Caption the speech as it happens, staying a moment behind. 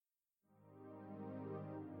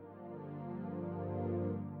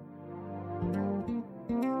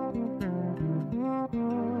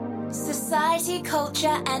Variety,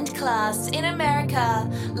 culture, and class in America.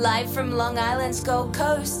 Live from Long Island's Gold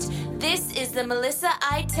Coast, this is the Melissa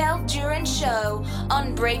Iteld Jurin Show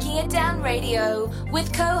on Breaking It Down Radio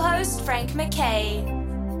with co-host Frank MacKay.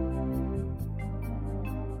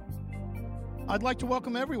 I'd like to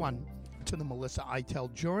welcome everyone to the Melissa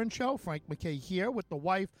Iteld Jurin Show. Frank MacKay here with the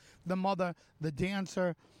wife, the mother, the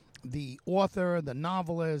dancer, the author, the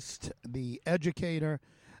novelist, the educator,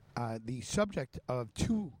 the subject of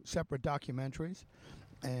two separate documentaries,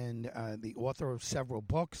 and the author of several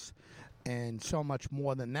books, and so much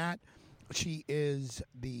more than that. She is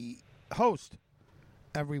the host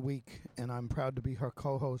every week, and I'm proud to be her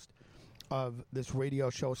co-host of this radio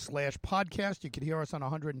show / podcast. You can hear us on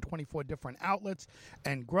 124 different outlets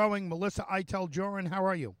and growing. Melissa Iteld Jurin, how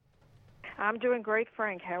are you? I'm doing great,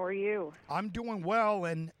 Frank. How are you? I'm doing well,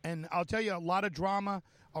 and I'll tell you, a lot of drama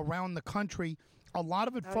around the country. A lot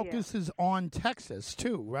of it focuses on Texas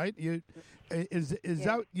too, right? You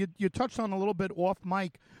touched on a little bit off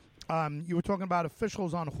mic. You were talking about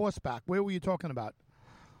officials on horseback. Where were you talking about?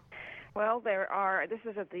 Well, there are. This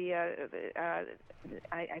is at the.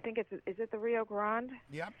 I think is it the Rio Grande?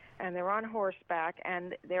 Yep. And they're on horseback,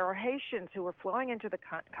 and there are Haitians who are flowing into the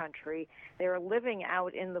country. They are living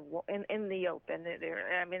out in the open.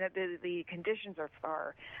 The conditions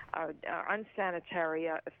are unsanitary,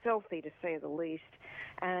 filthy to say the least.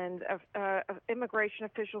 And immigration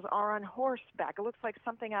officials are on horseback. It looks like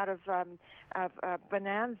something out of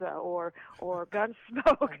Bonanza or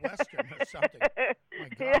Gunsmoke. A Western or something. My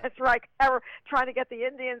God. Yeah, that's right. Trying to get the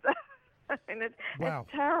Indians. And it's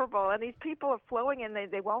terrible. And these people are flowing in.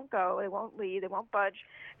 They won't go. They won't leave. They won't budge.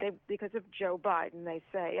 Because of Joe Biden, they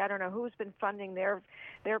say. I don't know who's been funding their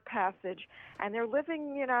passage. And they're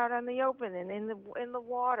living, out on the open and in the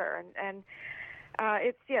water. And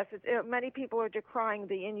many people are decrying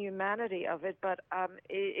the inhumanity of it, but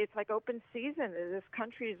it's like open season. This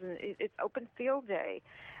country it's open field day,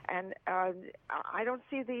 and I don't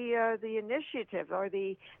see the initiative or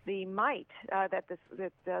the might that the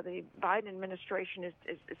Biden administration is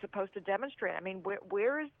supposed to demonstrate. I mean,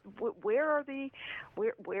 where are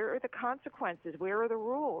the consequences? Where are the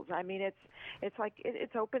rules? I mean, it's like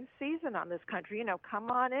it's open season on this country.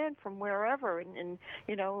 Come on in from wherever and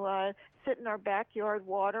sit in our backyard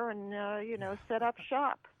water and set up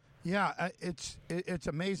shop. Yeah, it's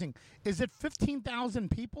amazing. Is it 15,000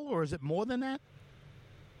 people or is it more than that?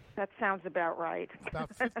 That sounds about right.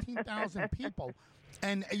 About 15,000 people,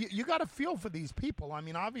 and you got to feel for these people. I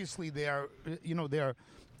mean, obviously they're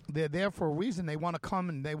there for a reason. They want to come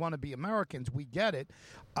and they want to be Americans. We get it.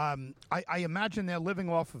 I imagine they're living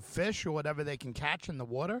off of fish or whatever they can catch in the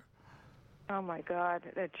water. Oh my God!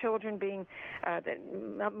 The children being,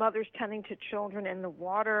 the mothers tending to children in the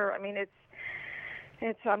water. I mean,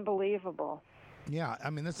 it's unbelievable. Yeah, I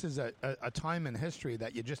mean, this is a time in history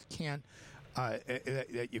that you just can't,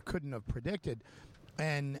 that you couldn't have predicted.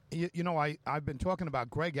 And I've been talking about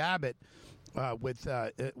Greg Abbott with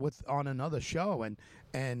on another show, and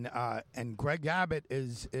Greg Abbott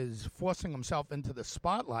is forcing himself into the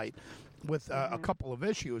spotlight with a couple of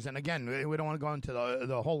issues. And again, we don't want to go into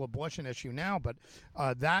the whole abortion issue now, but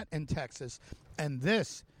that in Texas, and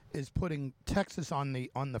this is putting Texas on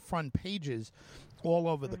the front pages all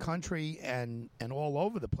over the country and all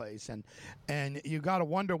over the place, and you got to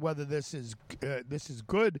wonder whether this is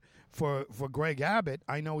good for Greg Abbott.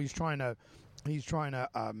 I know he's trying to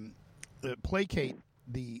placate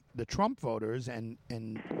the Trump voters and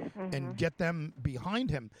get them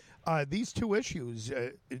behind him. These two issues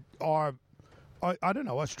are I don't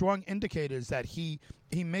know, are strong indicators that he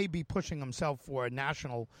may be pushing himself for a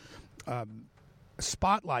national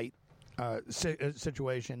spotlight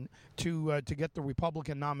situation to get the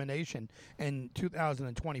Republican nomination in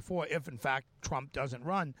 2024. If in fact Trump doesn't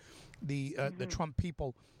run, the Trump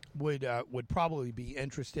people would probably be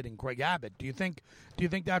interested in Greg Abbott. Do you think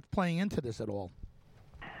that's playing into this at all?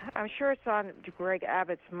 I'm sure it's on Greg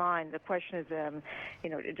Abbott's mind. The question is,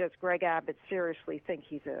 does Greg Abbott seriously think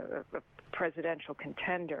he's a presidential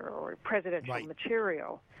contender or presidential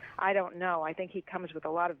material? I don't know. I think he comes with a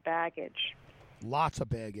lot of baggage. Lots of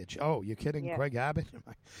baggage. Oh, you're kidding? Yeah. Greg Abbott?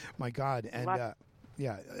 My God. And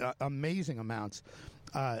amazing amounts.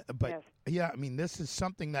 But yeah, I mean, this is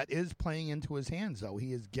something that is playing into his hands, though.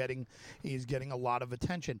 He is getting a lot of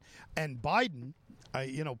attention. And Biden,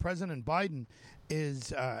 President Biden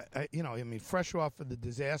is, fresh off of the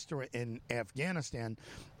disaster in Afghanistan,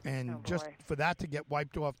 and for that to get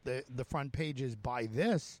wiped off the front pages by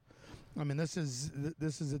this, I mean, this is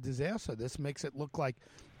a disaster. This makes it look like,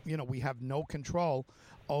 we have no control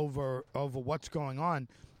over what's going on.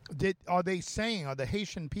 Are the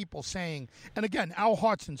Haitian people saying? And again, our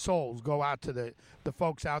hearts and souls go out to the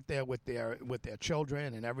folks out there with their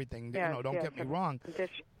children and everything. Yes, Don't get me wrong.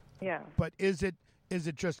 Yeah. But is it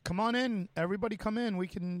just come on in? Everybody come in. We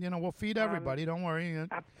can we'll feed everybody. Don't worry.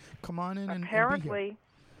 Come on in and be here.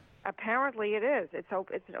 Apparently it is. It's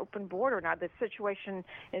an open border now. The situation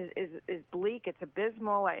is bleak. It's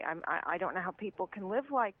abysmal. I don't know how people can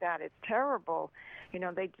live like that. It's terrible.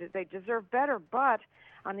 They deserve better. But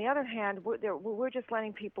on the other hand, we're just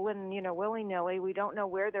letting people in, willy nilly. We don't know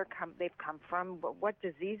where they've come from. What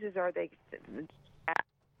diseases are they?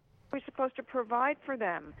 We're supposed to provide for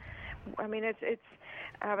them. I mean,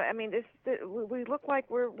 we look like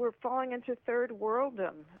we're falling into third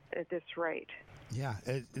worldom at this rate. Yeah,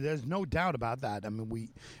 there's no doubt about that. I mean,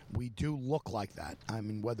 we do look like that. I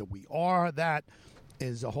mean, whether we are that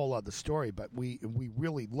is a whole other story. But we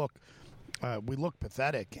really look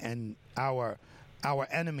pathetic, and our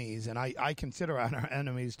enemies, and I consider our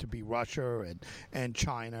enemies to be Russia and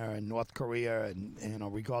China and North Korea,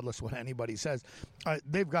 and regardless what anybody says,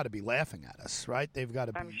 they've got to be laughing at us, right? They've got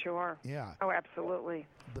to be. I'm sure. Yeah. Oh, absolutely.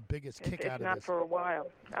 The biggest kick out of this. It's not for a while.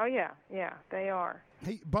 Oh yeah, they are.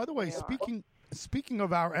 Hey, by the way, Speaking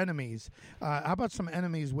of our enemies, how about some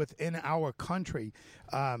enemies within our country?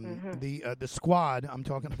 The squad I'm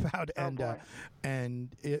talking about,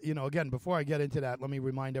 and again, before I get into that, let me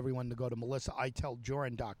remind everyone to go to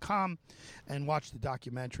MelissaIteldJurin.com and watch the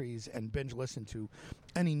documentaries and binge listen to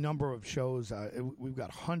any number of shows. We've got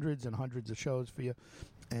hundreds and hundreds of shows for you.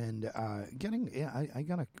 And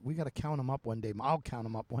we got to count them up one day. I'll count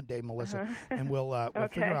them up one day, Melissa, and we'll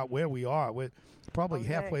figure out where we are. We're probably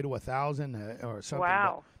halfway to 1,000 or something.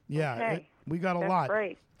 Wow. But yeah, we got a That's lot.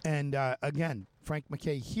 Great. And again, Frank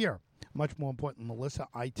MacKay here. Much more important,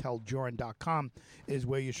 MelissaIteldJurin.com is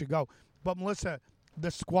where you should go. But Melissa,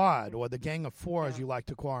 the squad or the Gang of Four, as you like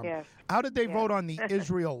to call them, yes. How did they vote on the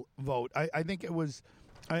Israel vote? I think it was,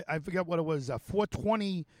 I forget what it was,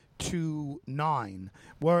 420 to 9.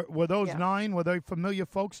 Were those 9? Were they familiar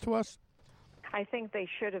folks to us? I think they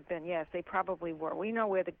should have been. Yes, they probably were. We know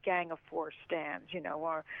where the Gang of Four stands.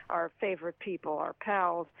 Our favorite people, our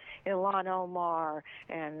pals, Ilhan Omar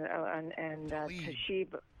and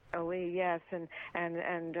Tashib Ali, yes, and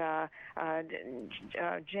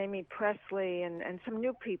Jamie Presley and some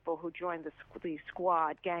new people who joined the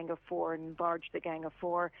squad, Gang of Four, and enlarged the Gang of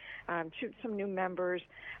Four. Some new members.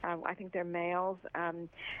 I think they're males. And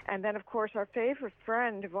then, of course, our favorite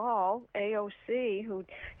friend of all, AOC, who,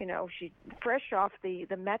 she fresh off the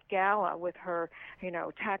Met Gala with her,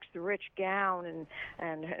 tax the rich gown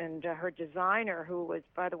and her designer, who was,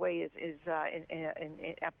 by the way, is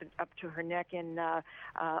up to her neck in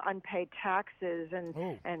unpaid taxes and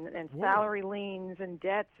salary liens and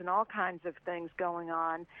debts and all kinds of things going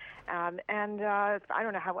on. I don't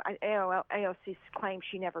know how AOC claims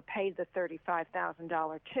she never paid the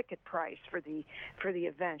 $35,000 ticket price for the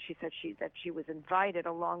event. She said that she was invited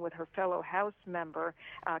along with her fellow House member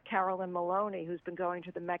Carolyn Maloney, who's been going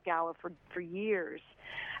to the Met Gala for years.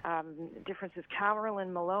 The difference is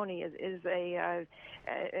Carolyn Maloney is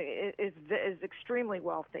extremely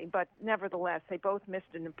wealthy, but nevertheless they both missed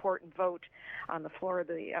an important vote on the floor of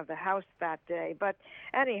the House that day. But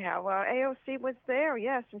anyhow, AOC was there,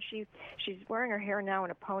 yes, and she's wearing her hair now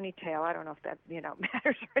in a ponytail. I don't know if that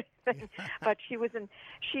matters or anything, but she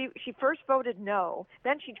first voted no,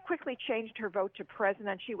 then she quickly changed her vote to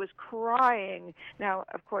president. She was crying. Now,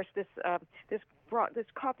 of course, this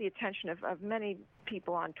caught the attention of many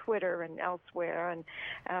people on Twitter and elsewhere, and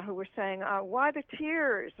who were saying, "Why the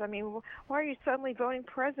tears? I mean, why are you suddenly voting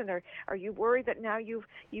president? Are you worried that now you've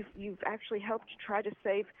actually helped to try to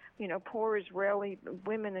save poor Israeli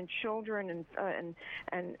women and children and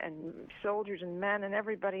soldiers and men and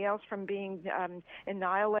everybody else from being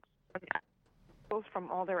annihilated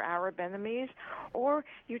from all their Arab enemies, or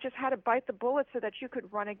you just had to bite the bullet so that you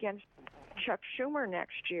could run against Chuck Schumer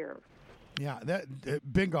next year?" Yeah, that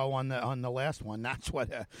bingo on the last one. That's what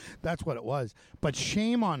it was. But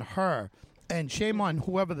shame on her, and shame on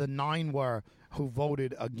whoever the 9 were who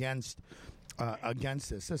voted against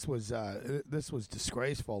this. This was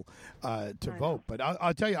disgraceful to vote. But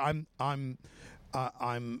I'll tell you, I'm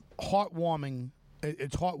heartwarming.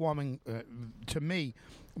 It's heartwarming to me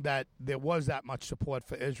that there was that much support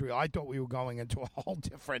for Israel. I thought we were going into a whole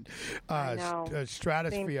different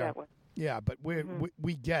stratosphere. Yeah, but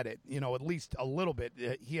we get it, at least a little bit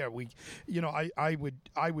here. I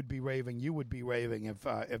would be raving, you would be raving if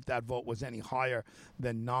that vote was any higher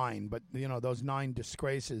than 9. But those 9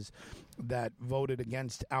 disgraces that voted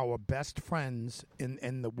against our best friends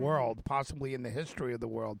in the world, possibly in the history of the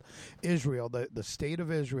world, Israel, the state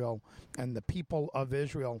of Israel, and the people of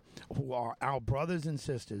Israel, who are our brothers and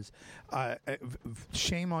sisters.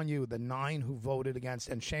 Shame on you, the 9 who voted against,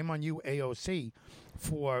 and shame on you, AOC,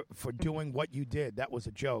 for doing what you did. That was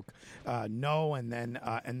a joke. No, and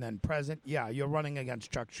then present. Yeah, you're running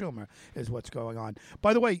against Chuck Schumer is what's going on.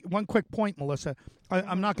 By the way, one quick point, Melissa.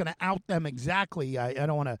 I'm not going to out them exactly. I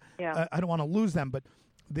don't want to. Yeah. I don't want to lose them, but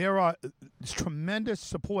there are tremendous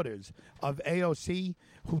supporters of AOC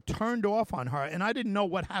who turned off on her, and I didn't know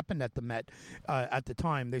what happened at the Met at the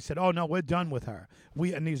time. They said, "Oh no, we're done with her."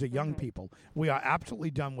 And these are young people. We are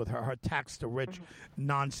absolutely done with her. Her tax the rich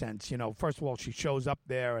nonsense. First of all, she shows up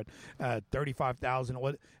there at 35,000,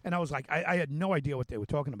 and I was like, I had no idea what they were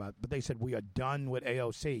talking about. But they said we are done with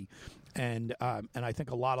AOC. And I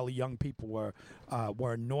think a lot of young people were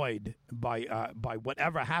annoyed by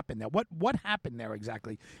whatever happened there. What happened there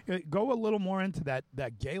exactly? Go a little more into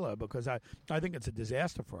that gala, because I think it's a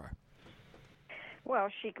disaster for her. Well,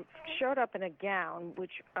 she showed up in a gown,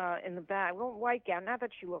 which in the back, well, white gown. Not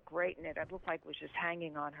that she looked great in it. It looked like it was just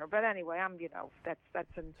hanging on her. But anyway, that's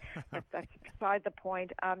beside the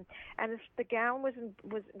point. And the gown was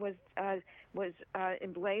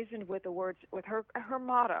emblazoned with the words, with her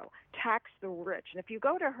motto, "Tax the rich." And if you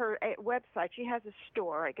go to her website, she has a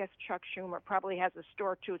store. I guess Chuck Schumer probably has a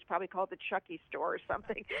store too. It's probably called the Chucky store or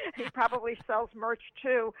something. He probably sells merch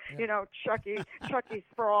too. Yeah. Chucky's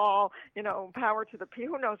for all. Power to the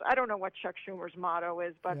people. Who knows? I don't know what Chuck Schumer's motto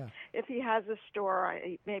is, but if he has a store,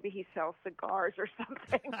 maybe he sells cigars or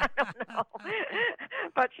something. I don't know.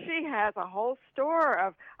 But she has a whole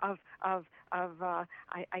store of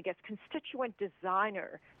I guess constituent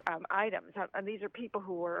designer items. And these are people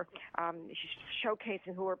who were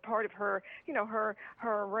showcasing, who are part of her,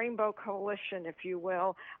 her rainbow coalition, if you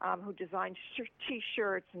will, who designed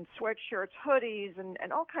T-shirts and sweatshirts, hoodies,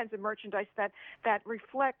 and all kinds of merchandise that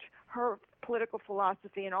reflect her political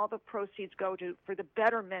philosophy, and all the proceeds go for the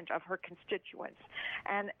betterment of her constituents.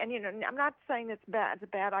 And I'm not saying that's bad. It's a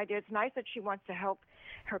bad idea. It's nice that she wants to help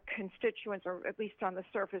her constituents, or at least on the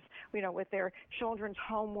surface, with their children's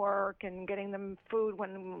homework and getting them food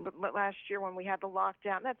last year when we had the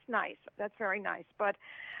lockdown. That's nice. That's very nice. But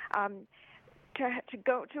to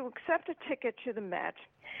accept a ticket to the Met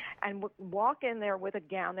and walk in there with a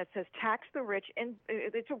gown that says "Tax the Rich,"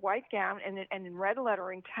 it's a white gown and in red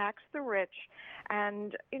lettering, "Tax the Rich,"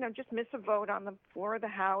 and just miss a vote on the floor of the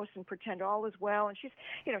House and pretend all is well. And she's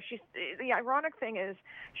the ironic thing is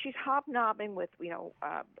she's hobnobbing with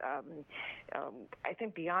I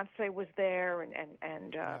think Beyonce was there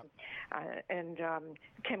and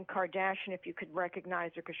Kim Kardashian, if you could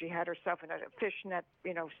recognize her, because she had herself in a fishnet.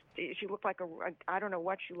 She looked like I don't know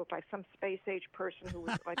what she looked like, some space age person who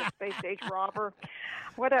was like a space age robber,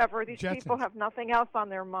 whatever. These Jetsons. People have nothing else on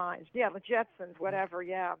their minds. Yeah, the Jetsons, whatever.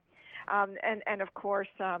 Yeah, and of course,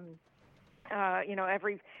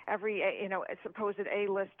 every supposed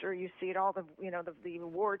A-lister, you see at all the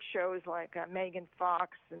award shows like Megan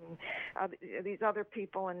Fox and these other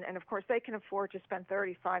people, and of course they can afford to spend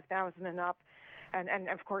 $35,000 and up. And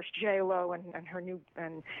of course J-Lo and her new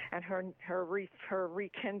and her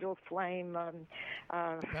rekindled flame. Ben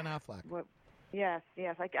Affleck. Yes.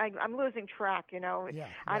 I'm losing track. Yeah,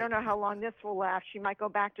 I don't know how long this will last. She might go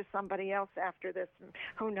back to somebody else after this.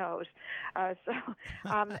 Who knows?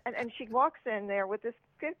 And she walks in there with this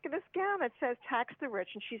gown that says "Tax the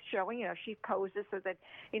Rich," and she's showing, she poses so that,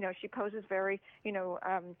 she poses very,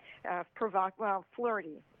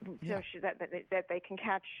 flirty, yeah. So that they can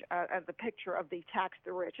catch the picture of the "Tax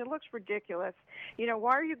the Rich." It looks ridiculous.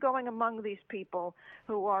 Why are you going among these people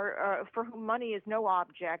who are for whom money is no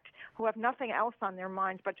object, who have nothing else on their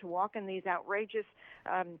minds but to walk in these outrageous,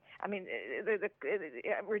 the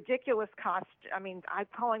ridiculous I'm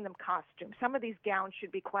calling them costumes. Some of these gowns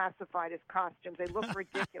should be classified as costumes. They look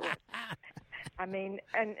ridiculous.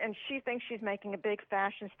 And she thinks she's making a big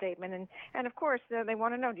fashion statement, and of course they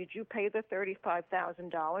want to know, did you pay the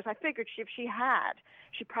 $35,000? I figured she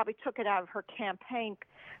probably took it out of her campaign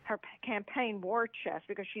war chest,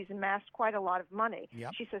 because she's amassed quite a lot of money.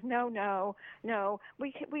 Yep. She says, no,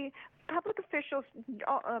 we public officials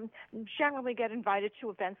generally get invited to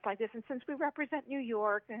events like this, and since we represent New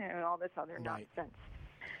York and all this other nonsense.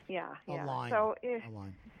 Yeah. A line. So, a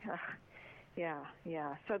line.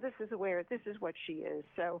 Yeah. So this is what she is.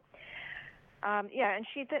 So Yeah, and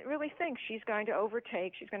she really thinks she's going to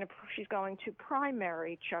overtake. She's going to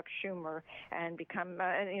primary Chuck Schumer and become,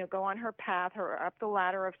 go on her path, up the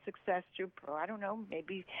ladder of success to, I don't know,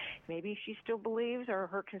 maybe she still believes, or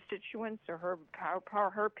her constituents, or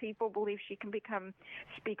her people believe she can become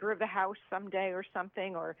Speaker of the House someday, or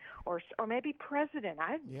something, or maybe president.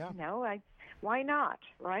 Why not,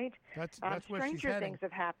 right? That's where stranger she's heading. things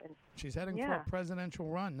have happened. She's heading for a presidential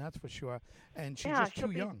run, that's for sure. And she's just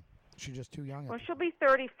too young. She's just too young. Well, she'll be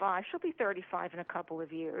 35. She'll be 35 in a couple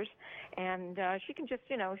of years, and she can just,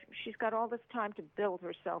 she's got all this time to build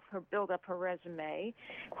up her resume,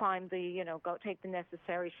 climb go take the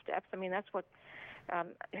necessary steps. I mean, that's what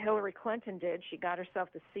Hillary Clinton did. She got herself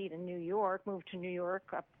the seat in New York, moved to New York,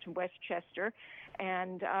 up to Westchester,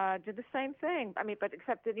 and did the same thing. I mean, but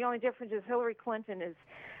except that the only difference is Hillary Clinton is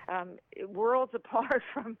worlds apart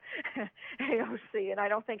from AOC, and I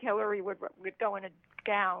don't think Hillary would go in a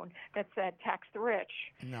gown that said "tax the rich."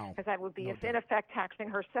 No, because that would be in effect taxing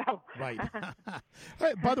herself. Right.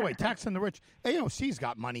 Hey, by the way, taxing the rich. AOC's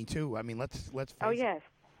got money too. I mean, let's face it. Yes.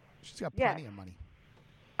 She's got plenty of money.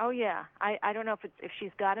 Oh yeah, I don't know if she's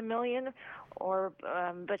got $1 million, or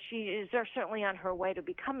but she is certainly on her way to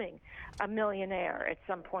becoming a millionaire at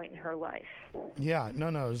some point in her life. Yeah, no,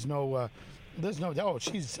 there's no doubt.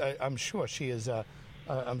 She's. I'm sure she is.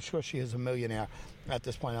 I'm sure she is a millionaire at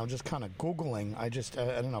this point. I'm just kind of Googling. I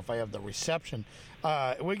don't know if I have the reception.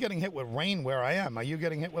 We're getting hit with rain where I am. Are you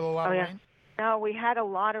getting hit with a lot of rain? No, we had a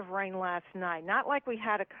lot of rain last night. Not like we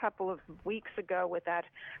had a couple of weeks ago with that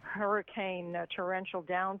hurricane torrential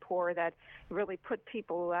downpour that really put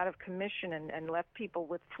people out of commission and left people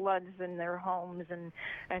with floods in their homes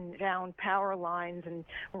and down power lines and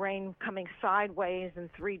rain coming sideways in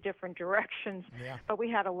 3 different directions. Yeah. But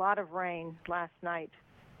we had a lot of rain last night.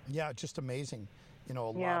 Yeah, just amazing.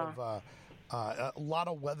 A lot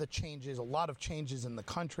of weather changes, a lot of changes in the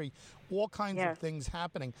country, all kinds of things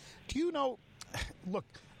happening. Do you know, look,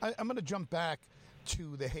 I'm going to jump back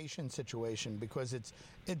to the Haitian situation because it's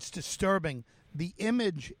disturbing. The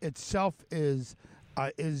image itself is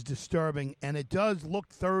disturbing, and it does look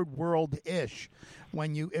third world-ish.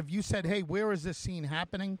 If you said, hey, where is this scene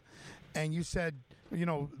happening? And you said,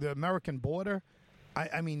 the American border,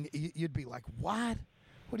 I mean, you'd be like, what?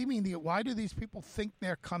 What do you mean? Why do these people think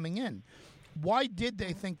they're coming in? Why did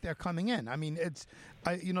they think they're coming in? I mean, it's,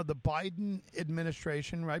 the Biden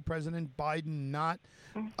administration, right? President Biden not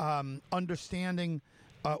understanding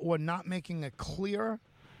or not making it clear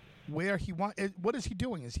where he wants. What is he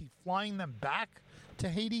doing? Is he flying them back to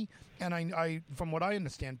Haiti? And I from what I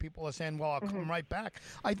understand, people are saying, well, I'll come right back.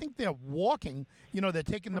 I think they're walking, they're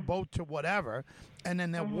taking the boat to whatever, and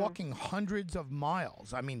then they're walking hundreds of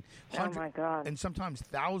miles. I mean, hundreds, oh my God, and sometimes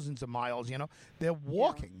thousands of miles, They're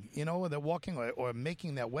walking, they're walking or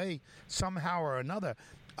making their way somehow or another.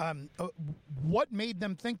 What made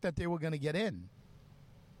them think that they were going to get in?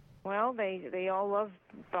 Well, they all love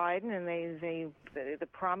Biden, and the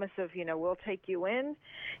promise of we'll take you in,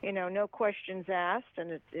 no questions asked,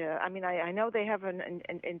 and I know they have an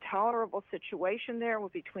intolerable situation there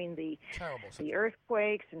between the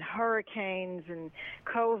earthquakes and hurricanes and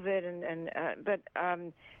COVID, but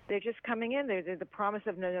they're just coming in. They're the promise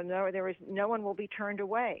of no one will be turned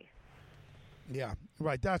away. Yeah,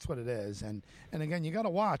 right. That's what it is, and again, you got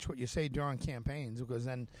to watch what you say during campaigns because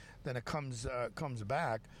then it comes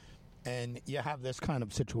back. And you have this kind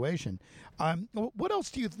of situation. What else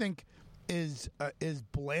do you think is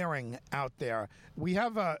blaring out there? We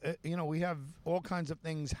have we have all kinds of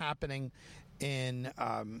things happening in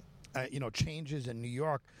changes in New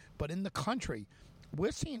York, but in the country,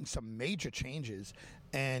 we're seeing some major changes.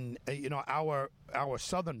 And our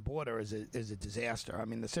southern border is a disaster. I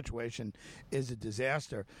mean, the situation is a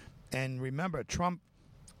disaster. And remember, Trump.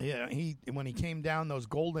 Yeah, when he came down those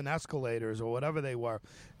golden escalators or whatever they were,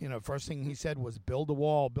 first thing he said was build a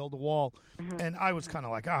wall, and I was kind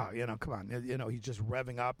of like, come on, he's just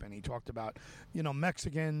revving up, and he talked about,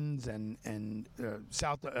 Mexicans and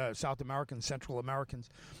South Americans, Central Americans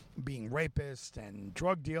being rapists and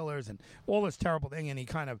drug dealers and all this terrible thing, and he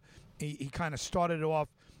kind of started it off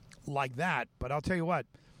like that. But I'll tell you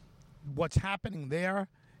what's happening there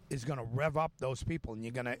is going to rev up those people, and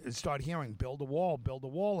you're going to start hearing build a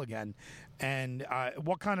wall again. And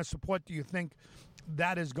what kind of support do you think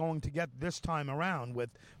that is going to get this time around with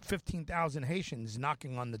 15,000 Haitians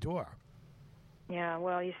knocking on the door? Yeah,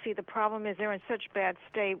 well, you see, the problem is they're in such bad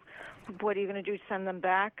state. What are you going to do, send them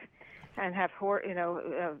back and have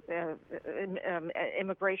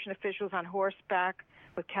immigration officials on horseback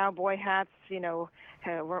with cowboy hats,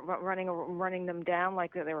 running them down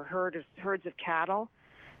like they were herds of cattle?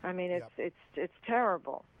 I mean, it's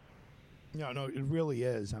terrible. No, it really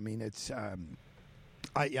is. I mean, it's.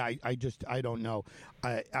 I don't know.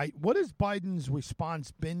 What has Biden's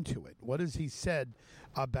response been to it? What has he said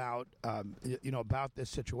about about this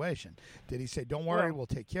situation? Did he say, "Don't worry, we'll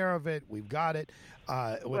take care of it. We've got it"?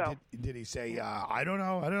 Did he say, "I don't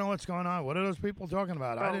know. I don't know what's going on. What are those people talking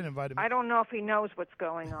about? I didn't invite him." I don't know if he knows what's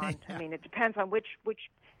going on. I mean, it depends on which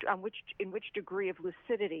degree of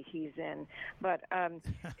lucidity he's in. But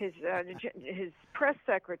his press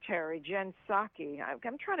secretary, Jen Psaki,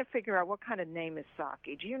 I'm trying to figure out what kind of name is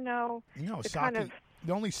Psaki. Do you know? No, Psaki.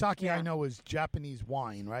 The only sake I know is Japanese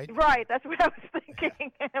wine, right? Right, that's what I was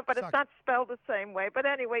thinking. But it's not spelled the same way. But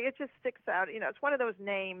anyway, it just sticks out. It's one of those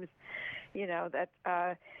names, that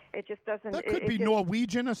it just doesn't. That could be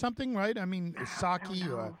Norwegian or something, right? I mean, sake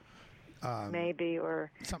or maybe or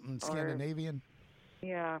something Scandinavian.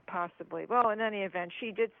 Yeah, possibly. Well, in any event,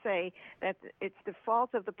 she did say that it's the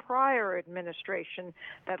fault of the prior administration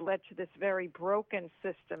that led to this very broken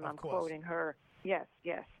system. I'm quoting her. Yes.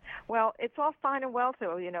 Well, it's all fine and well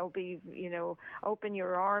to, open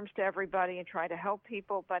your arms to everybody and try to help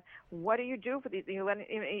people. But what do you do for these? This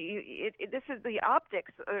is the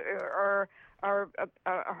optics are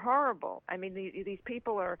horrible. I mean, these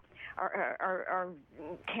people are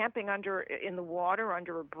camping in the water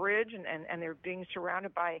under a bridge, and they're being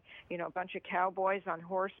surrounded by a bunch of cowboys on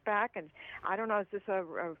horseback. And I don't know, is this a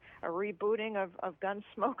rebooting of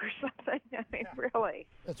Gunsmoke or something? I mean, really?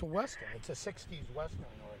 It's a western. It's a '60s western,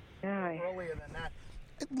 or yeah. Earlier than that.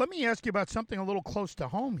 Let me ask you about something a little close to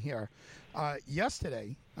home here.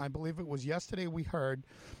 Yesterday, I believe it was yesterday, we heard,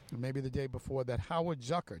 maybe the day before, that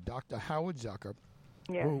Dr. Howard Zucker,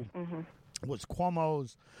 who was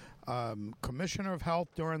Cuomo's commissioner of health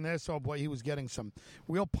during this. Oh boy, he was getting some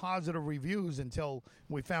real positive reviews until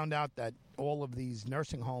we found out that all of these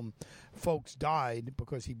nursing home folks died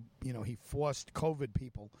because he forced COVID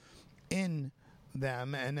people in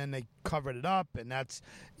them, and then they covered it up, and that's,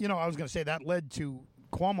 I was going to say that led to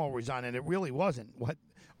Cuomo resign, and it really wasn't what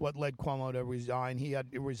led Cuomo to resign. He had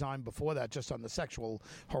resigned before that just on the sexual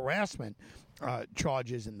harassment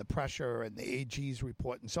charges and the pressure and the AG's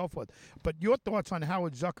report and so forth. But your thoughts on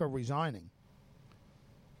Howard Zucker resigning?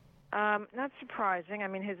 Not surprising. I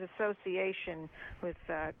mean, his association with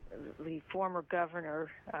the former governor,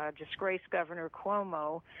 disgraced Governor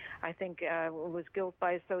Cuomo, I think was guilt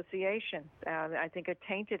by association. I think it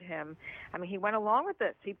tainted him. I mean, he went along with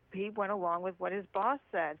this. He went along with what his boss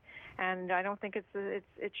said, and I don't think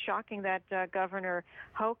it's shocking that Governor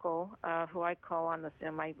Hochul, who I call on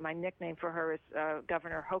my nickname for her is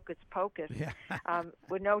Governor Hocus Pocus,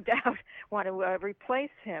 would no doubt want to replace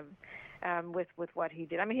him. With what he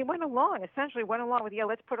did. I mean, he essentially went along with,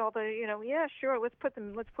 let's put all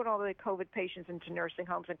let's put all the COVID patients into nursing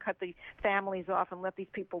homes and cut the families off and let these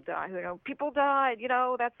people die. People died,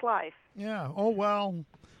 that's life. Yeah. Oh well,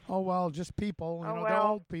 just people. They're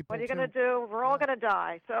old people. What are you going to do? We're all going to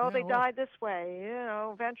die. So they died this way.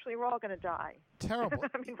 Eventually we're all going to die. Terrible.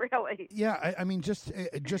 I mean, really. Yeah, I mean, just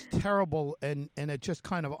terrible, and it just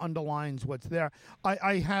kind of underlines what's there.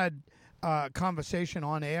 I had a conversation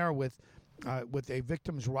on air with a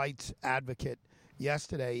victims' rights advocate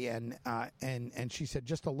yesterday, and she said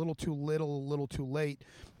just a little too little, a little too late,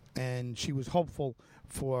 and she was hopeful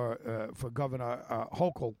for Governor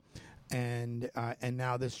Hochul, and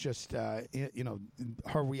now this just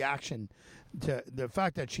her reaction to the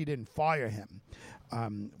fact that she didn't fire him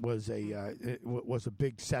was a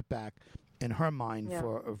big setback in her mind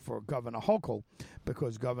for Governor Hochul,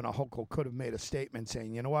 because Governor Hochul could have made a statement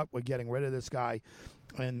saying, you know what, we're getting rid of this guy,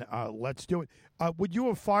 and let's do it. Would you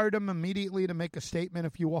have fired him immediately to make a statement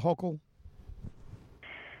if you were Hochul?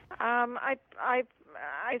 I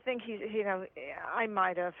think I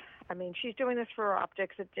might have. I mean, she's doing this for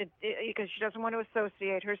optics because she doesn't want to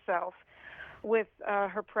associate herself with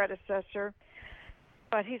her predecessor.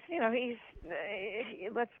 But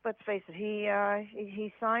let's face it,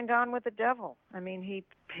 he signed on with the devil. I mean, he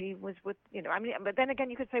was with, but then again,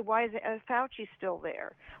 you could say, why is Fauci still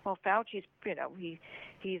there? Well, Fauci's,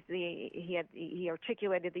 he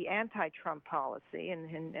articulated the anti-Trump policy,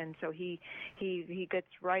 and so he gets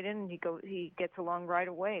right in, he gets along right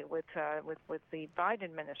away with the Biden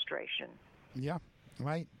administration. Yeah,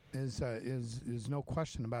 right. Is no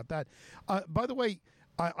question about that. By the way,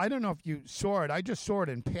 I don't know if you saw it. I just saw it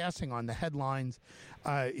in passing on the headlines.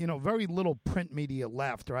 Very little print media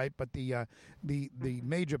left, right? But the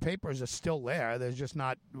major papers are still there. They're just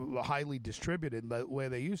not highly distributed where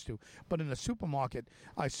they used to. But in the supermarket,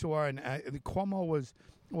 I saw, and Cuomo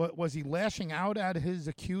was he lashing out at his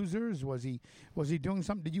accusers? Was he doing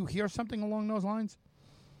something? Did you hear something along those lines?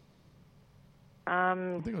 I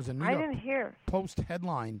think it was a New I York didn't hear. Post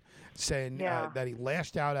headline saying that he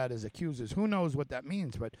lashed out at his accusers. Who knows what that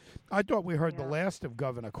means? But I thought we heard the last of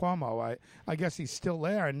Governor Cuomo. I guess he's still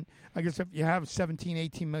there, and I guess if you have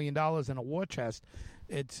 $17-18 million in a war chest,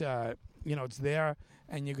 it's it's there,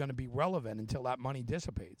 and you're going to be relevant until that money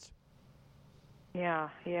dissipates. Yeah,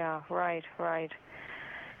 right.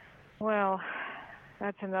 Well,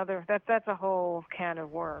 that's a whole can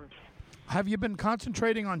of worms. Have you been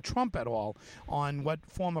concentrating on Trump at all, on what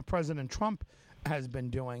former President Trump has been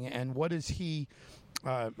doing, and what is he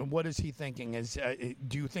thinking?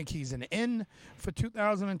 Do you think he's an in for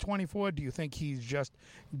 2024? Do you think he's just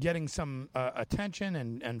getting some attention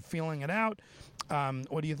and feeling it out,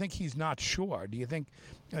 or do you think he's not sure? Do you think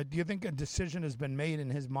a decision has been made in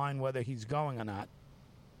his mind whether he's going or not?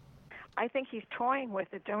 I think he's toying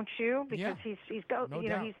with it, don't you? Because he's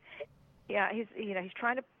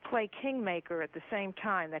trying to play kingmaker at the same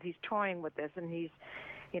time that he's toying with this, and he's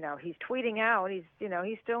tweeting out. He's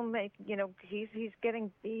still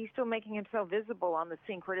making himself visible on the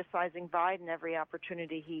scene, criticizing Biden every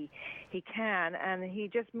opportunity he can. And he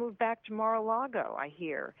just moved back to Mar-a-Lago, I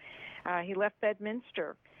hear. He left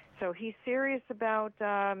Bedminster, so he's serious about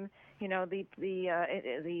the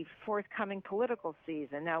forthcoming political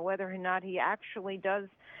season. Now, whether or not he actually does,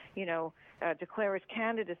 declare his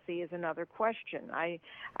candidacy is another question.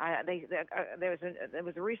 There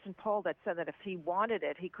was a recent poll that said that if he wanted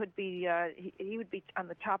it, he would be on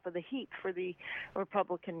the top of the heap for the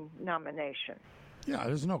Republican nomination. Yeah,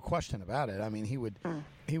 there's no question about it. I mean, he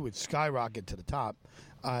would skyrocket to the top.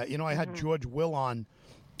 I had George Will on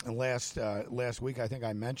last week. I think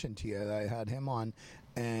I mentioned to you that I had him on,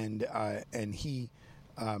 and he.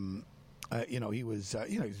 He was,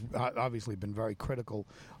 he's obviously been very critical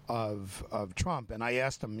of Trump. And I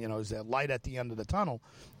asked him, is there light at the end of the tunnel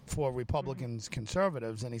for Republicans,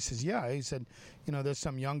 conservatives? And he says, yeah. He said, there's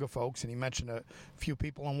some younger folks. And he mentioned a few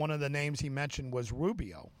people. And one of the names he mentioned was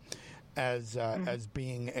Rubio as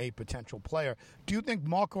being a potential player. Do you think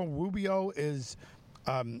Marco Rubio has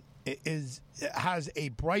a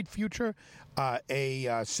bright future,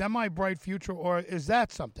 a semi-bright future, or is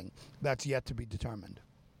that something that's yet to be determined?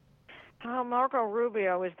 Marco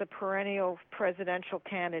Rubio is the perennial presidential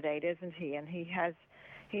candidate, isn't he? And he has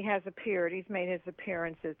appeared. He's made his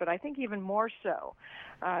appearances, but I think even more so,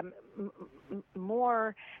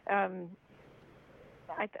 more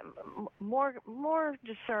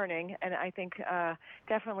discerning, and I think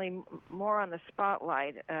definitely more on the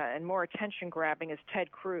spotlight and more attention grabbing is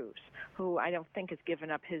Ted Cruz, who I don't think has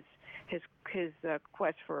given up his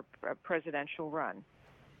quest for a presidential run.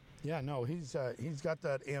 Yeah, no, he's got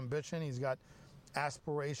that ambition. He's got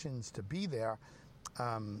aspirations to be there.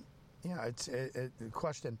 It's a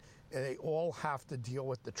question. They all have to deal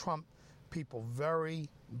with the Trump people very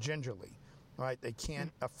gingerly, right? They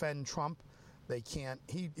can't offend Trump. They can't.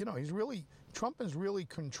 Trump is really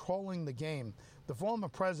controlling the game. The former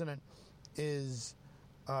president is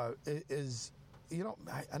I don't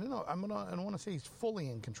know. I don't want to say he's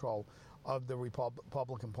fully in control of the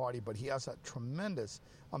Republican Party, but he has a tremendous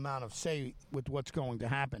amount of say with what's going to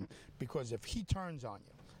happen, because if he turns on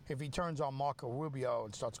you, if he turns on Marco Rubio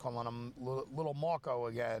and starts calling him little Marco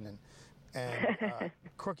again, and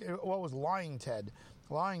what was lying Ted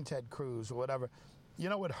Cruz or whatever,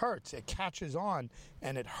 it hurts. It catches on,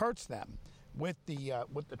 and it hurts them with the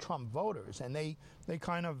Trump voters, and they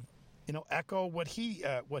kind of echo what he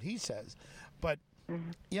says. But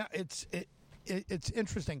it's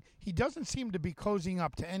interesting. He doesn't seem to be cozying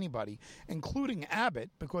up to anybody, including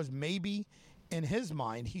Abbott, because maybe in his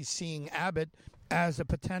mind he's seeing Abbott as a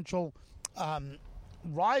potential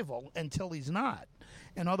rival until he's not.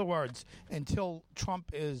 In other words, until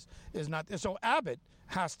Trump is not there. So Abbott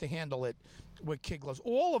has to handle it with kid gloves.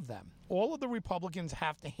 All of them. All of the Republicans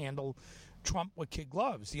have to handle Trump with kid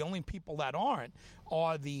gloves. The only people that aren't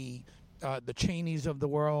are the Cheneys of the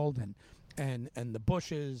world and the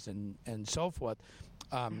Bushes and so forth.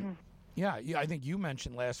 Yeah, I think you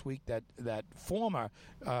mentioned last week that former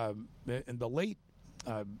the late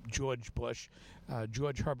George Bush,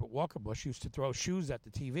 George Herbert Walker Bush, used to throw shoes at the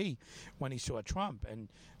TV when he saw Trump, and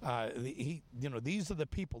these are the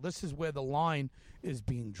people. This is where the line is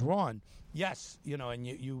being drawn. Yes, and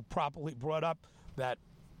you properly brought up that.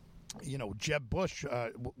 Jeb Bush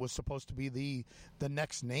was supposed to be the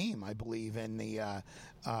next name, I believe, in the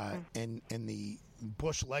in the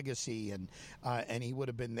Bush legacy, and he would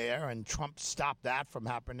have been there, and Trump stopped that from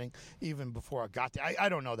happening even before it got there. I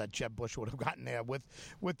don't know that Jeb Bush would have gotten there with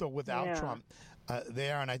or without Trump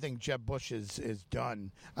there, and I think Jeb Bush is done.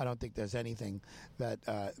 I don't think there's anything that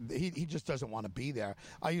he just doesn't want to be there.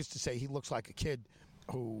 I used to say he looks like a kid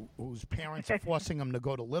whose parents are forcing him to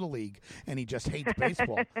go to Little League, and he just hates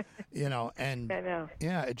baseball, and I know.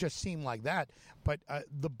 Yeah, it just seemed like that. But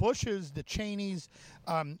the Bushes, the Cheneys,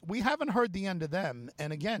 we haven't heard the end of them.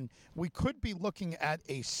 And again, we could be looking at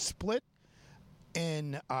a split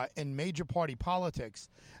in major party politics,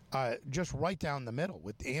 just right down the middle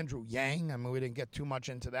with Andrew Yang. I mean, we didn't get too much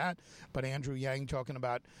into that, but Andrew Yang talking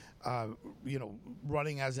about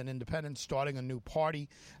running as an independent, starting a new party,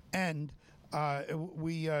 and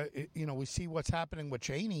we see what's happening with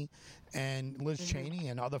Cheney and Liz Cheney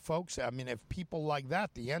and other folks. I mean, if people like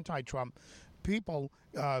that, the anti-Trump people,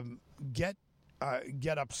 get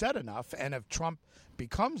upset enough, and if Trump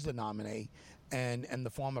becomes the nominee, and the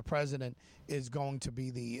former president is going to be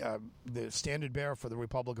the standard bearer for the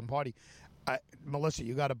Republican Party, Melissa,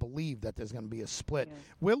 you got to believe that there's going to be a split. Yeah.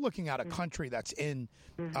 We're looking at a country that's in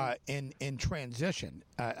transition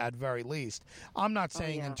at very least. I'm not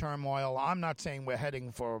saying in turmoil. I'm not saying we're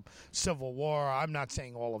heading for civil war. I'm not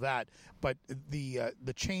saying all of that. But the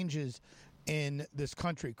changes in this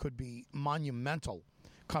country could be monumental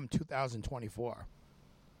come 2024.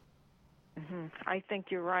 I think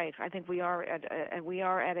you're right. I think we are at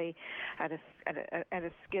a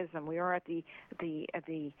schism. We are at the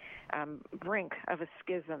brink of a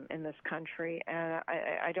schism in this country. And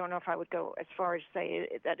I don't know if I would go as far as say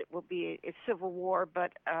that it will be a civil war,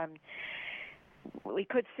 but we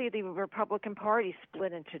could see the Republican Party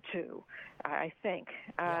split into two, I think.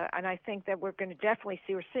 And I think that we're going to definitely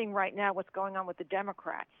see, we're seeing right now what's going on with the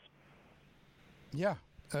Democrats. Yeah.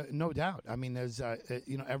 No doubt. I mean, there's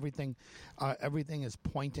everything is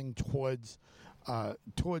pointing towards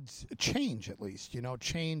change, at least.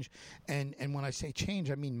 Change, and when I say change,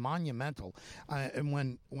 I mean monumental. And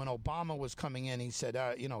when Obama was coming in, he said,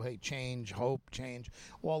 hey, change, hope, change,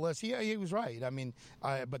 all this. Yeah, he was right. I mean,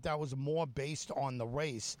 but that was more based on the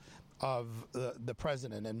race of the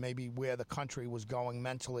president and maybe where the country was going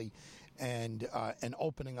mentally, and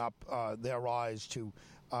opening up their eyes to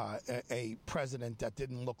a president that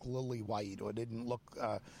didn't look lily white or didn't look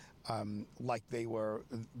like they were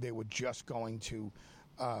just going to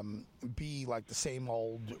be like the same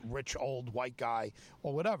old rich old white guy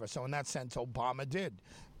or whatever. So in that sense, Obama did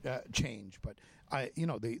change, but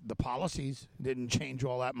the policies didn't change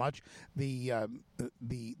all that much. The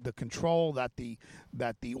control that the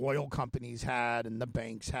oil companies had and the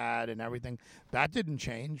banks had and everything, that didn't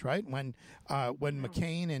change, right? When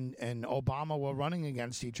McCain and Obama were running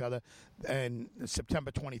against each other, and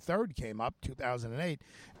September 23rd came up, 2008,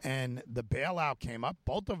 and the bailout came up,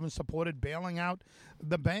 both of them supported bailing out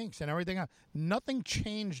the banks and everything else. Nothing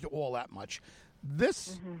changed all that much.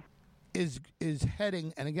 This is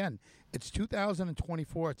heading, and again, it's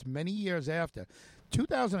 2024. It's many years after.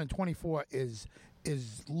 2024 is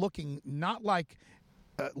looking not like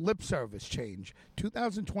lip service change.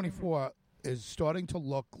 2024 is starting to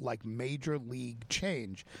look like major league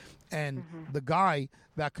change. And the guy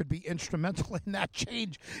that could be instrumental in that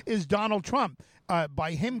change is Donald Trump.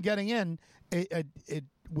 By him getting in, it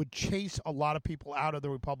would chase a lot of people out of the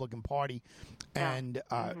Republican Party. And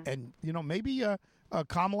maybe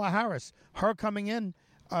Kamala Harris, her coming in,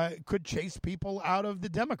 could chase people out of the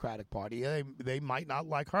Democratic Party. They might not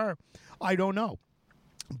like her. I don't know,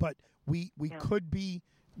 but we could be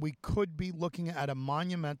looking at a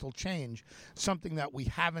monumental change, something that we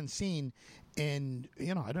haven't seen in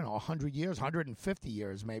 100 years, 150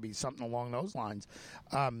 years, maybe something along those lines.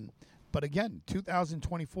 But again,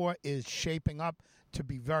 2024 is shaping up to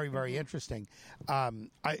be very, very interesting.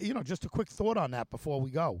 Just a quick thought on that before we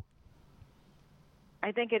go.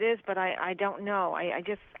 I think it is, but I don't know.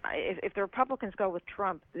 If the Republicans go with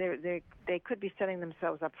Trump, they could be setting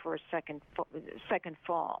themselves up for a second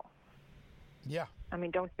fall. Yeah. I mean,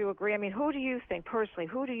 don't you agree? I mean, who do you think personally?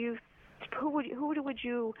 Who would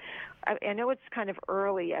you? I know it's kind of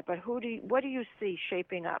early yet, but what do you see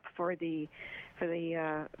shaping up for the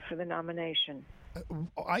nomination?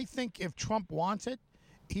 I think if Trump wants it,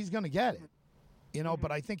 he's going to get it.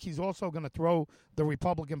 But I think he's also going to throw the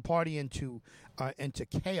Republican Party into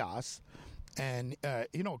chaos, and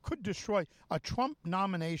it could destroy a Trump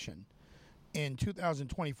nomination in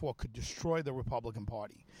 2024 could destroy the Republican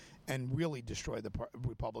Party and really destroy the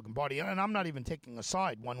Republican Party. And I'm not even taking a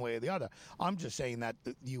side one way or the other. I'm just saying that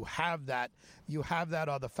you have that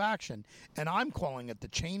other faction, and I'm calling it the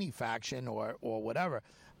Cheney faction or whatever.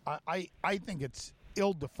 I think it's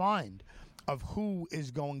ill-defined of who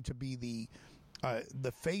is going to be the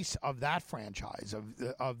face of that franchise,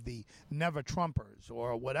 of the never Trumpers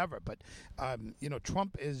or whatever. But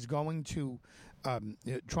Trump is going to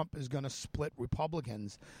split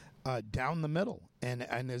Republicans down the middle,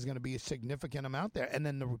 and there's going to be a significant amount there. And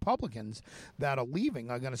then the Republicans that are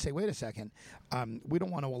leaving are going to say, wait a second, we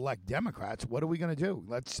don't want to elect Democrats. What are we going to do?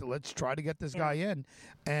 Let's try to get this guy in.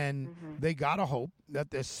 And they got to hope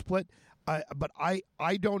that this split. But I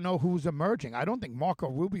don't know who's emerging. I don't think Marco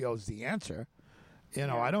Rubio's the answer.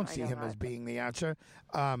 I don't see him as being the answer.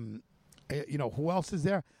 Who else is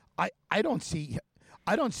there? I don't see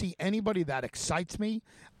anybody that excites me.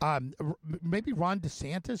 Maybe Ron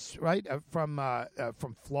DeSantis, right,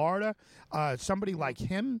 from Florida, somebody like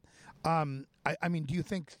him. I mean, do you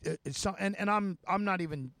think? And I'm not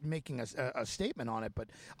even making a statement on it, but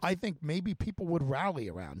I think maybe people would rally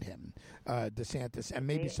around him, DeSantis, and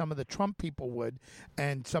maybe some of the Trump people would,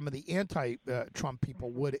 and some of the anti-Trump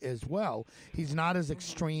people would as well. He's not as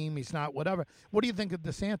extreme. He's not whatever. What do you think of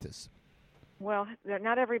DeSantis? Well,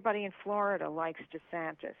 not everybody in Florida likes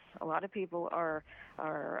DeSantis. A lot of people are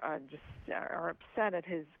upset at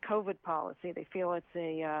his COVID policy. They feel it's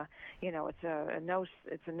a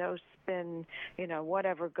no spin,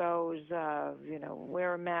 whatever goes.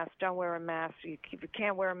 Wear a mask, don't wear a mask. You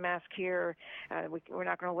can't wear a mask here. We're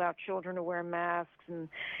not going to allow children to wear masks, and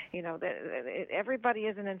everybody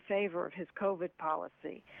isn't in favor of his COVID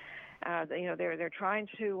policy. They're trying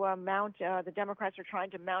to mount. The Democrats are trying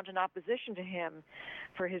to mount an opposition to him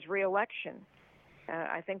for his reelection.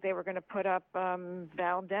 I think they were going to put up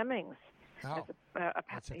Val Demings. Oh,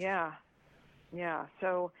 yeah.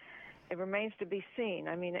 So it remains to be seen.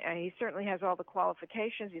 I mean, he certainly has all the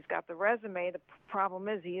qualifications. He's got the resume. The problem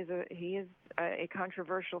is he is a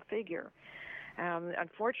controversial figure.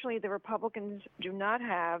 Unfortunately, the Republicans do not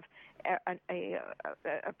have a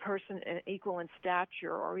person equal in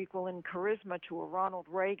stature or equal in charisma to a Ronald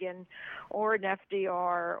Reagan or an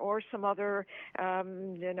FDR or some other,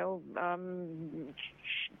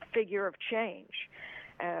 figure of change.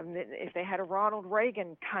 If they had a Ronald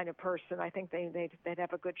Reagan kind of person, I think they'd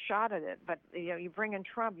have a good shot at it. But you bring in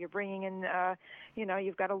Trump, you're bringing in,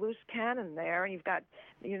 you've got a loose cannon there, and you've got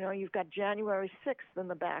January 6th in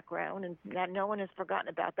the background, and that no one has forgotten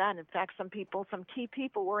about that. And in fact, some key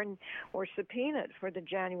people were subpoenaed for the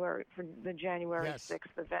January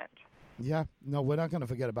 6th event. Yeah, no, we're not going to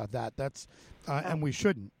forget about that. That's and we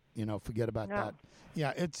shouldn't, forget about that.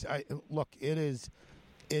 Yeah,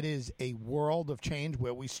 It is a world of change.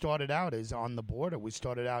 Where we started out is on the border. We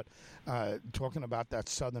started out talking about that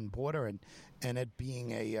southern border and it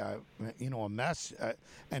being a mess.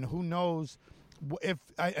 And who knows if?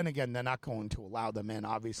 And again, they're not going to allow them in.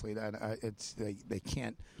 Obviously, that they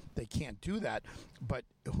can't do that. But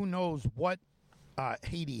who knows what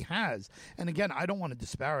Haiti has. And again, I don't want to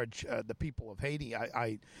disparage the people of Haiti.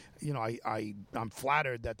 I'm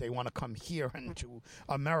flattered that they want to come here into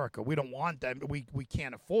America. We don't want them. We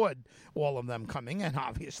can't afford all of them coming in,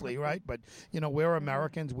 obviously, right? But we're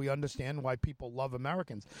Americans. We understand why people love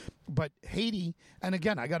Americans. But Haiti, and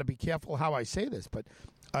again, I got to be careful how I say this, but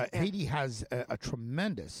Haiti has a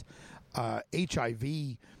tremendous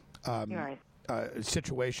HIV.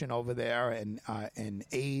 Situation over there, and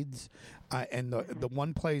AIDS, and the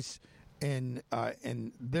one place in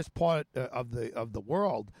this part of the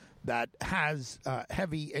world that has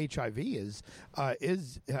heavy HIV is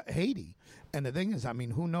Haiti. And the thing is, I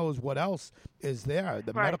mean, who knows what else is there?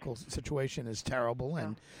 The medical situation is terrible,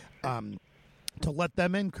 and to let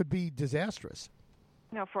them in could be disastrous.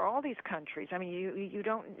 For all these countries, I mean, you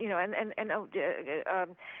don't,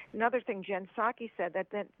 another thing Jen Psaki said that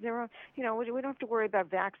there are, we don't have to worry about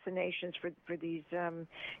vaccinations for these,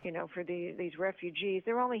 for these refugees.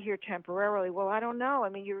 They're only here temporarily. Well, I don't know. I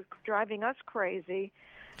mean, you're driving us crazy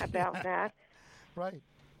about that. Right.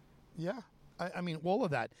 Yeah. I mean, all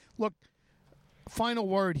of that. Look, final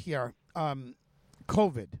word here.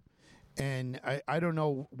 COVID. And I don't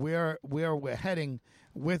know where we're heading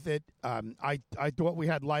with it. I thought we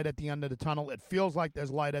had light at the end of the tunnel. It feels like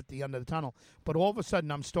there's light at the end of the tunnel. But all of a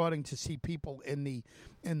sudden, I'm starting to see people in the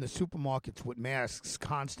supermarkets with masks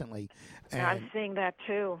constantly. And I'm seeing that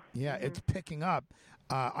too. Yeah, It's picking up.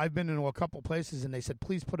 I've been into a couple places, and they said,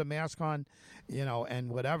 please put a mask on, and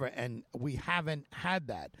whatever. And we haven't had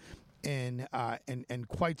that in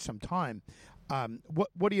quite some time.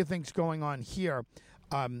 What do you think's going on here?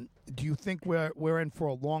 Do you think we're in for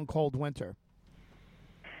a long, cold winter?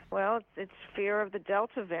 Well, it's fear of the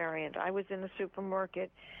Delta variant. I was in the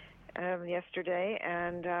supermarket yesterday,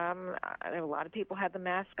 and a lot of people had the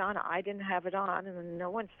mask on. I didn't have it on, and no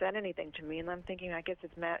one said anything to me. And I'm thinking, I guess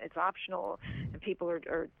it's optional, and people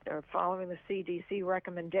are following the CDC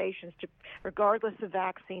recommendations regardless of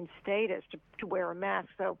vaccine status, to wear a mask.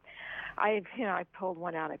 So I pulled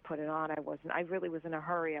one out. I put it on. I really was in a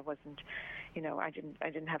hurry. I wasn't, I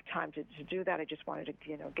didn't have time to do that. I just wanted to,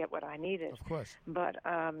 get what I needed. Of course. But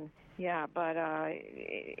in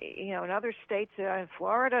other states, in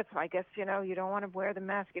Florida, I guess, you don't want to wear the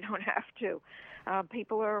mask. You don't have to.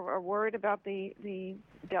 People are worried about the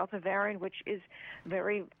Delta variant, which is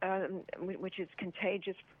which is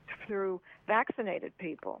contagious through vaccinated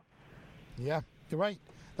people. Yeah, you're right.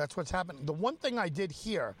 That's what's happening. The one thing I did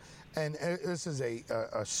hear, and this is a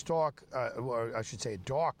stark, or I should say a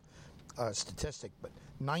dark statistic, but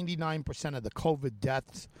 99% of the COVID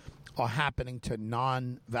deaths are happening to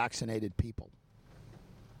non-vaccinated people.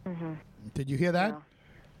 Mm-hmm. Did you hear that?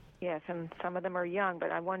 Yeah. Yes, and some of them are young,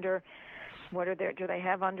 but I wonder, do they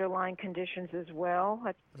have underlying conditions as well,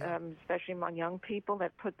 especially among young people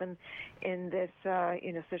that put them in this,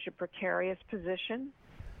 such a precarious position?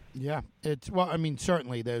 Yeah,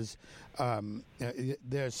 certainly there's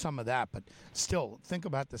some of that, but still, think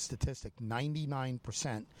about the statistic: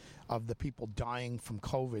 99% of the people dying from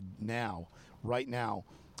COVID right now,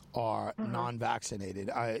 are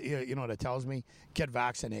non-vaccinated. You know what it tells me? Get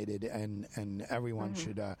vaccinated, and everyone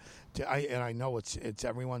should. And I know it's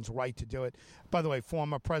everyone's right to do it. By the way,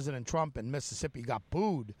 former President Trump in Mississippi got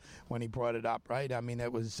booed when he brought it up. Right? I mean,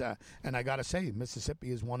 it was, and I got to say,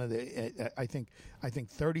 Mississippi is one of the. I think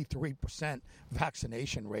 33%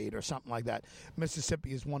 vaccination rate or something like that.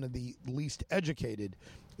 Mississippi is one of the least educated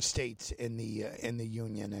states in the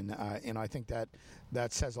union, and I think that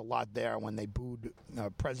says a lot there when they booed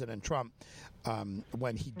President Trump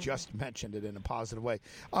when he just mentioned it in a positive way.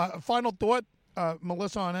 Final thought,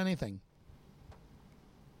 Melissa, on anything?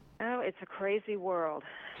 Oh, it's a crazy world.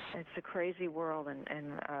 It's a crazy world,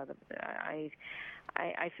 and I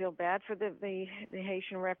feel bad for the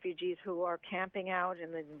Haitian refugees who are camping out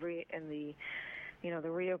in the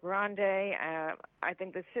Rio Grande. I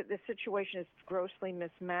think the situation is grossly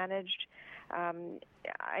mismanaged.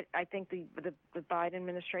 I think the Biden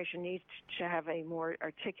administration needs to have a more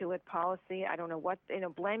articulate policy. I don't know what,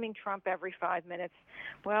 blaming Trump every 5 minutes.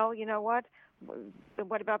 Well, you know what?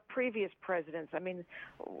 What about previous presidents? I mean,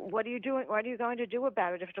 what are you doing? What are you going to do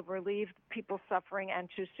about it if to relieve people suffering and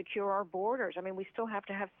to secure our borders? I mean, we still have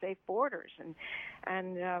to have safe borders,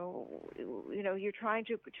 and you're trying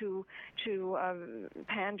to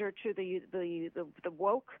pander to the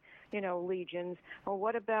woke legions. Well,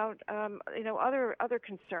 what about other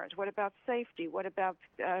concerns? What about safety? What about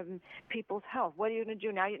people's health? What are you going to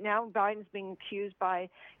do now? Biden's being accused by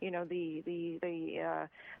the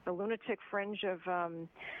lunatic fringe of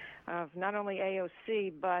not only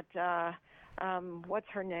AOC but what's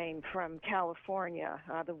her name from California?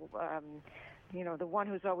 The one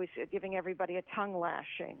who's always giving everybody a tongue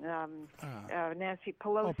lashing. Nancy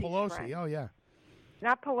Pelosi. Oh, Pelosi. Friend. Oh, yeah.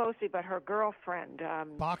 Not Pelosi, but her girlfriend.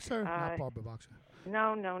 Boxer? Not Barbara Boxer.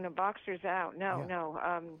 No. Boxer's out. No.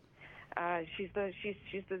 She's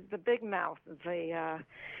the big mouth.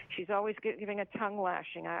 She's always giving a tongue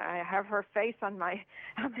lashing. I have her face in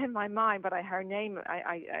my mind, but her name.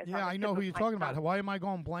 I know who you're talking about. Why am I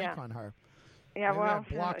going blank on her? Yeah, maybe I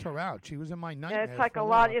blocked her out. She was in my nightmares. It's like a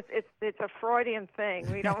lot. It's a Freudian thing.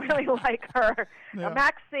 We don't really like her. Yeah.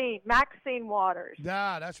 Maxine Waters.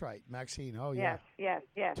 Yeah, that's right, Maxine. Oh yeah. Yes.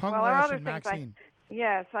 Tongue lashing Maxine.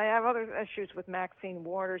 Yes, I have other issues with Maxine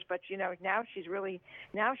Waters, but now she's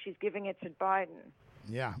giving it to Biden.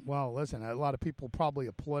 Yeah, well, listen, a lot of people probably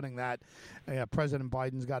applauding that. President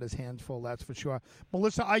Biden's got his hands full, that's for sure.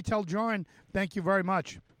 Melissa Iteld Jurin, thank you very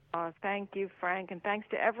much. Thank you, Frank, and thanks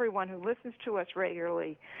to everyone who listens to us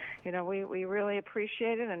regularly. We really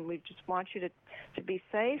appreciate it, and we just want you to be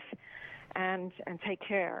safe and take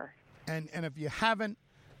care. And if you haven't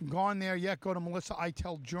gone there yet, go to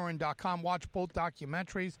melissaiteldjurin.com. Watch both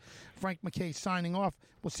documentaries. Frank MacKay signing off.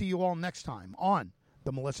 We'll see you all next time on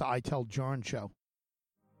the Melissa Iteld Jurin Show.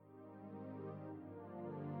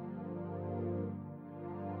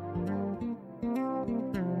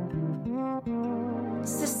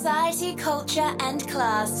 Society, culture, and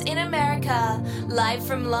class in America. Live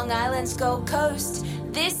from Long Island's Gold Coast,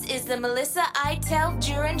 this is the Melissa Iteld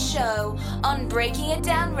Jurin Show on Breaking It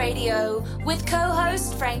Down Radio with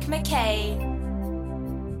co-host Frank MacKay.